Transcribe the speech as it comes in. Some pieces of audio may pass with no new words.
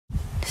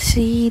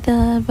See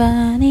the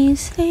bunny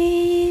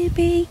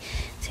sleeping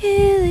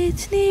till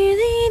it's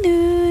nearly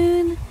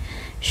noon.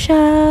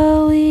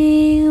 Shall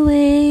we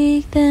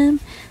wake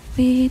them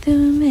with a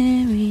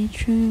merry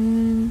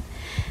tune?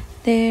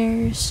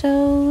 They're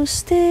so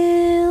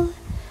still,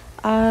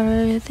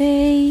 are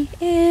they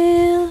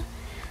ill?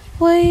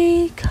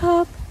 Wake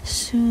up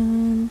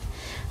soon.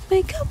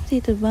 Wake up,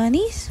 little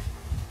bunnies.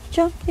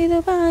 Jump,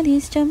 little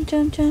bunnies, jump,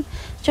 jump, jump.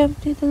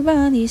 Jump, little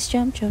bunnies,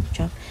 jump, jump,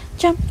 jump.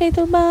 Jump,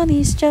 little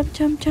bunnies, jump,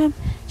 jump, jump.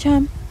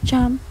 Jump,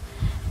 jump,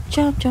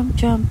 jump, jump,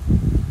 jump.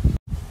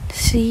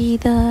 See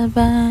the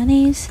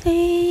bunnies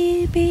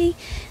sleeping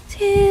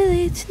till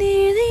it's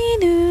nearly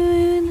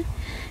noon.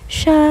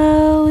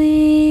 Shall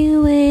we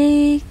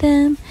wake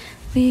them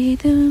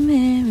with a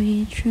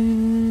merry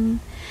tune?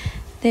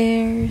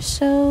 They're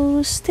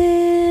so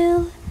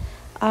still,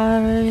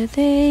 are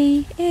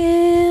they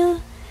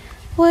ill?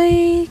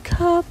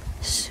 Wake up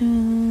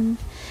soon.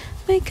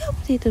 Wake up,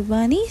 little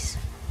bunnies.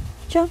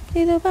 Jump,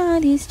 little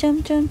bunnies,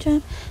 jump, jump,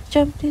 jump.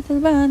 Jump, little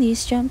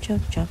bunnies, jump,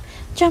 jump, jump.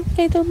 Jump,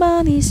 little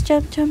bunnies,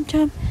 jump, jump,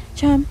 jump.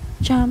 Jump,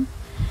 jump,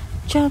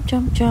 jump,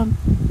 jump, jump.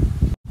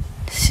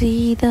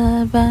 See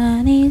the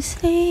bunnies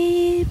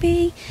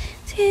sleeping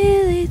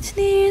till it's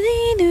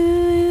nearly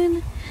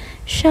noon.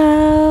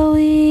 Shall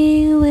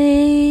we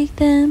wake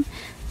them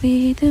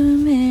with a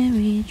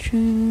merry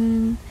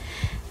tune?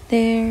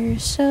 They're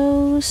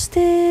so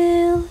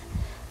still,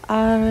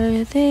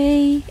 are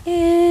they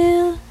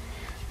ill?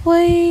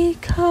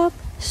 Wake up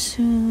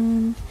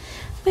soon.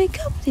 Wake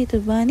up, little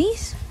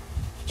bunnies.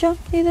 Jump,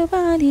 little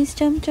bunnies,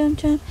 jump, jump,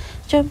 jump.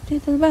 Jump,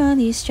 little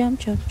bunnies, jump,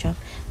 jump, jump.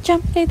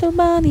 Jump, little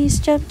bunnies,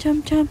 jump,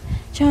 jump, jump.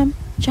 Jump,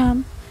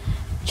 jump,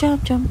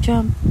 jump, jump,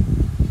 jump.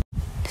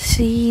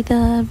 See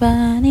the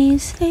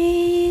bunnies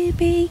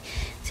sleeping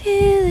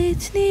till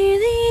it's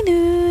nearly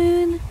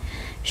noon.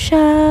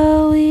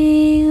 Shall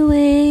we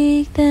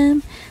wake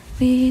them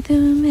with a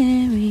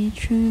merry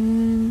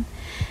tune?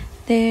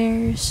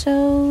 They're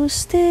so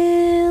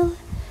still,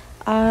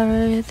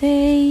 are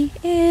they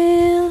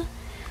ill?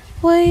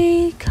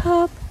 Wake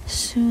up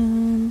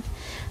soon.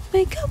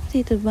 Wake up,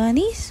 little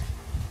bunnies.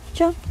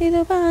 Jump,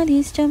 little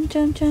bunnies, jump,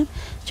 jump, jump.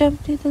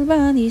 Jump, little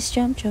bunnies,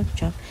 jump, jump,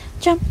 jump.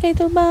 Jump,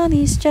 little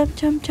bunnies, jump,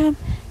 jump, jump.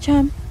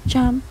 Jump,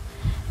 jump,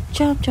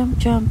 jump, jump,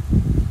 jump.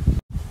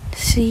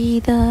 See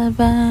the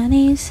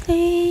bunnies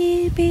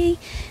sleeping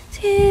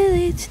till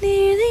it's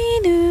nearly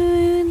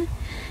noon.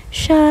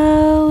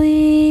 Shall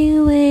we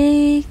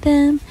wake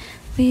them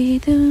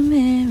with a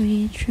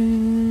merry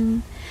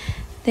tune?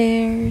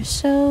 They're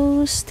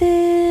so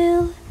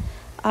still,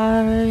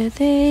 are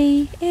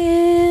they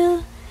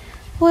ill?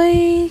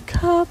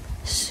 Wake up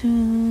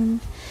soon.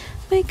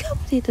 Wake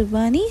up, little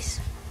bunnies.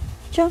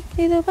 Jump,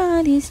 little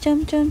bunnies,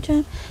 jump, jump,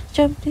 jump.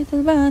 Jump,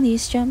 little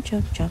bunnies, jump,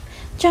 jump, jump.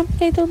 Jump,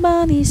 little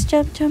bunnies,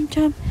 jump, jump,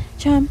 jump.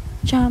 Jump,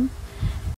 jump,